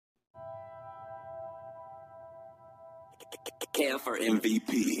Care for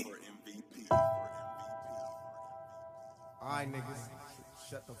MVP. Alright, niggas,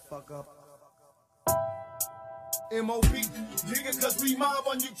 shut the fuck up. M.O.B, nigga, cause we mob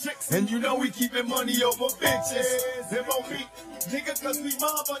on you chicks, and you know we keepin' money over bitches. M.O.B, nigga, cause we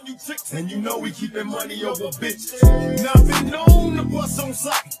mob on you chicks, and you know we keepin' money over bitches. Now I've been known to bust on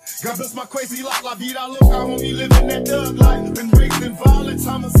sight. God bless my crazy life, la vida loca, homie, living that thug life. Been raised in violence,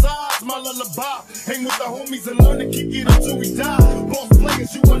 homicides, my lullaby. Hang with the homies and learn to kick it until we die. Boss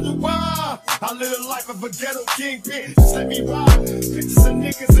players, you wonder why? I live a life of a ghetto kingpin, just let me ride. Pictures of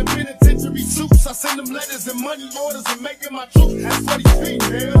niggas in penitentiary suits, I send them letters and money orders and making my truth. That's what he's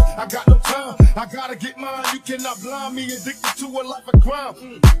feeding, I got no time, I gotta get mine. You cannot blind me, addicted to a life of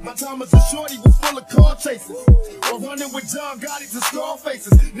crime. My time as a shorty was full of car chases, or running with John Gotti's and scar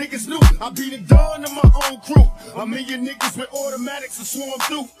faces. Niggas knew I be the dawn of my own crew. A million niggas with automatics to swarm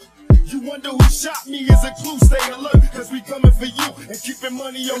through. You wonder who shot me is a clue, stay alert, cause we coming for you and keeping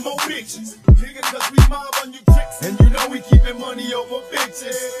money on more bitches. Nigga, cause we mob on you chicks, and you know we keeping money over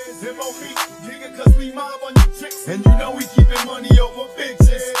bitches. M.O.B, nigga, cause we mob on you chicks, and you know we keeping money over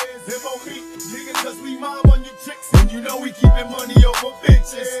bitches. M.O.B, nigga, cause we mob on you chicks, and you know we keeping money over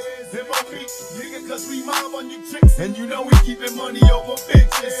bitches. M.O.B, nigga, cause we mob on you chicks, and you know we keeping money over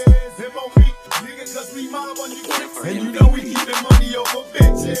bitches. M.O.B, nigga, cause we mob on you chicks, and you know we keeping money over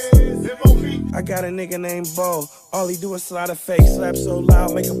bitches. I got a nigga named Bo. All he do is slide a fake, slap so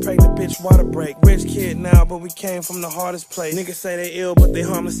loud, make a pregnant bitch water break. Rich kid now, but we came from the hardest place. Niggas say they ill, but they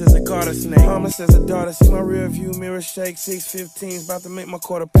harmless as a garter snake. Harmless as a daughter, see my rear view mirror shake. 615's about to make my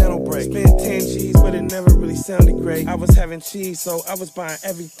quarter panel break. Spent 10 G's, but it never really sounded great. I was having cheese, so I was buying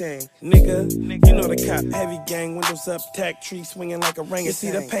everything. Nigga, you know the cop heavy gang, windows up, tack tree swinging like a orangutan. You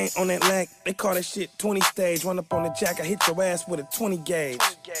see the paint on that lack, they call that shit 20 stage. Run up on the Jacka, hit your ass with a 20 gauge.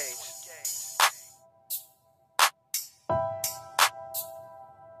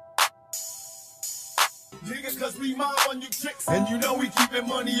 Nigga, cause we mob on you chicks, and you know we keepin'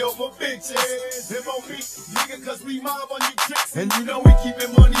 money over bitches. M.O.B, nigga, cause we mob on you chicks, and you know we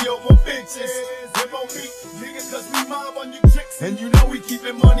keepin' money over bitches. M.O.B, nigga, cause we mob on you chicks, and you know we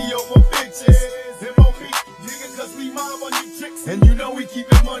keepin' money over bitches. M.O.B, nigga, cause we mob on you chicks, and you know we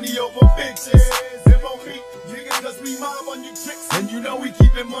keepin' money over bitches. M.O.B, nigga, cause we mob on you chicks, and you know we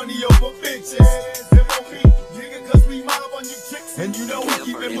keepin' money over bitches. M.O.B, nigga, cause we mob on you chicks, and you know we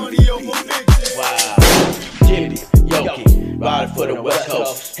keepin' money over bitches. Wow. Jimmy, Yoki, riding for the West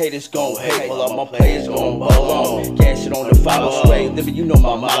Coast. Haters gon' hate, while all my players gon' ball on. Gas it on the 5 straight, living, you know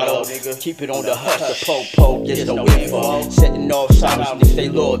my motto. Keep it on the hush, the po-po, gets no info. Setting off silence, niggas stay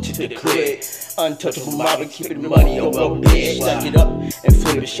loyal to the crib. Untouchable mob, keeping the money over bitch. Stack it up and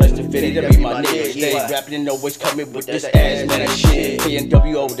flip it, shots to fit it. That be my niggas. Stay rapping and always coming with this ass man shit.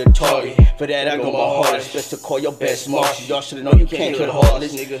 KNW over the target. For that I go my hardest. Best to call your best marks. Y'all should've known you can't kill the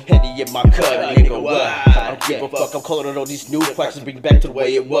heartless. Handy in my cut, nigga. What? I don't give a fuck. I'm calling on all these new practices. Bring back to the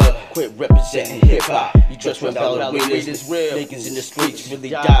way it was. Quit representing hip hop. You dress with ballerinas. It's real. Niggas in the streets really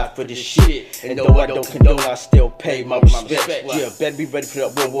die for this shit. And though I don't condone, I still pay my respect. Yeah, better be ready for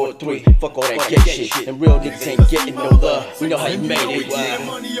that World War III. Fuck all that gay shit. And real niggas ain't getting no love. We know how you made it. Wow.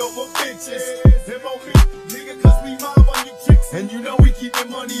 Money over bitches. M.O.B, nigga, cause we mob on you chicks, and you know we keepin'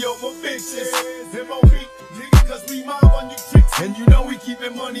 money over bitches. M.O.B, nigga, cause we mob on you chicks, and you know we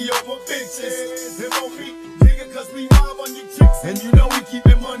keepin' money over bitches. M.O.B, nigga, cause we mob on you chicks, and you know we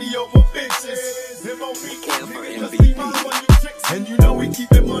keepin' money over bitches. M.O.B, nigga, cause we mob on you chicks, and you know we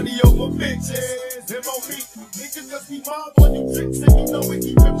keepin' money over bitches. M.O.B, nigga, cause we mob on you chicks, and you know we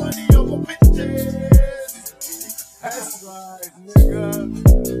keepin' money over bitches. That's right, nigga.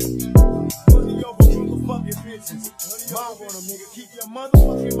 Money over motherfucking bitches. Mob on them, nigga. Keep your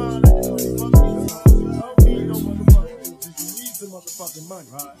motherfucking mind on your money. Don't need no motherfucking bitches. You need some motherfucking money.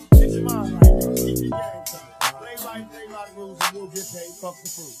 Get your mind right, nigga. Keep your game tight. Play right rules, and you'll get paid. Fuck the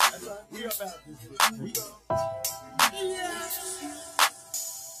food. That's right. We up out this bitch. We up.